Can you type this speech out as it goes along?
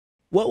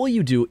What will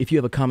you do if you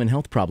have a common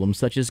health problem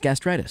such as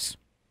gastritis?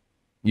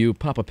 You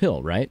pop a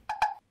pill, right?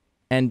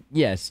 And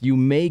yes, you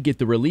may get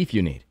the relief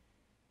you need.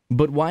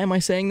 But why am I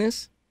saying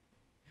this?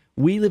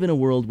 We live in a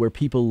world where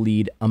people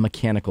lead a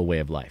mechanical way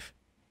of life.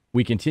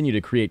 We continue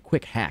to create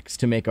quick hacks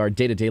to make our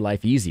day-to-day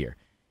life easier.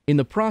 In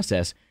the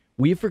process,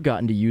 we have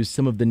forgotten to use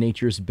some of the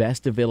nature's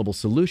best available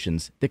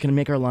solutions that can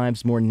make our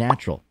lives more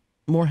natural,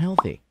 more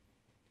healthy.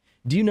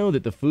 Do you know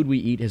that the food we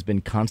eat has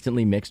been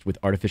constantly mixed with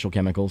artificial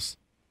chemicals?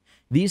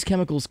 These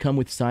chemicals come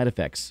with side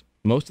effects,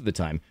 most of the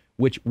time,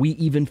 which we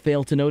even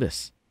fail to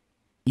notice.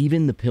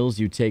 Even the pills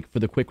you take for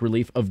the quick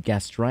relief of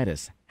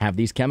gastritis have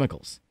these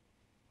chemicals.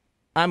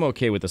 I'm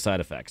okay with the side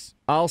effects.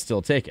 I'll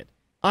still take it.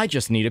 I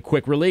just need a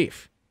quick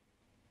relief.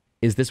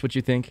 Is this what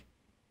you think?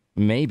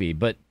 Maybe,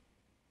 but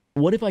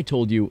what if I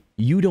told you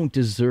you don't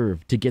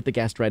deserve to get the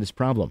gastritis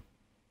problem?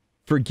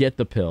 Forget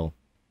the pill.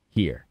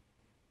 Here.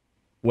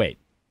 Wait,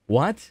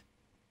 what?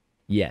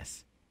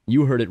 Yes,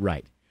 you heard it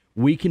right.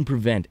 We can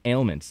prevent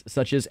ailments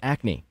such as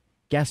acne,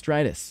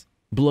 gastritis,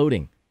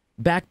 bloating,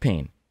 back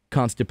pain,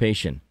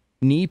 constipation,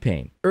 knee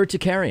pain,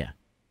 urticaria,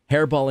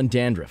 hairball and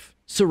dandruff,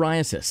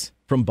 psoriasis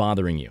from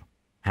bothering you.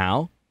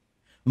 How?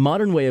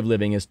 Modern way of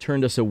living has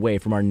turned us away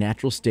from our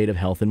natural state of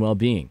health and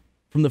well-being,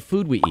 from the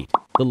food we eat,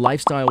 the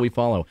lifestyle we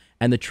follow,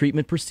 and the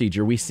treatment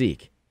procedure we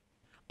seek.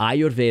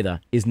 Ayurveda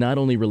is not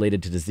only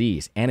related to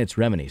disease and its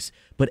remedies,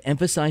 but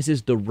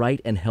emphasizes the right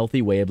and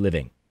healthy way of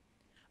living.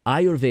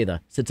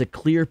 Ayurveda sets a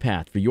clear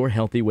path for your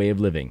healthy way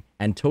of living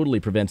and totally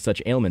prevents such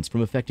ailments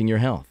from affecting your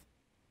health.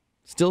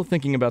 Still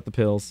thinking about the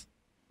pills?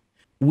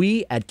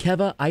 We at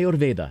Keva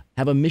Ayurveda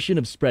have a mission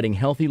of spreading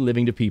healthy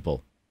living to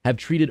people, have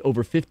treated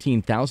over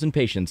 15,000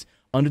 patients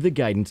under the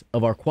guidance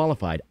of our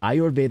qualified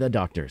Ayurveda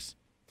doctors.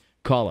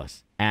 Call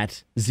us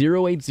at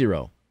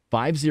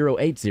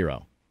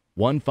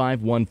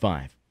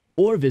 080-5080-1515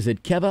 or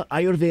visit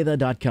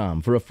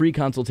kevaayurveda.com for a free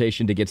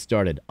consultation to get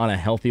started on a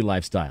healthy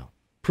lifestyle.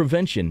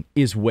 Prevention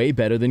is way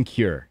better than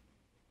cure.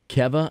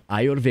 Keva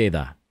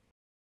Ayurveda.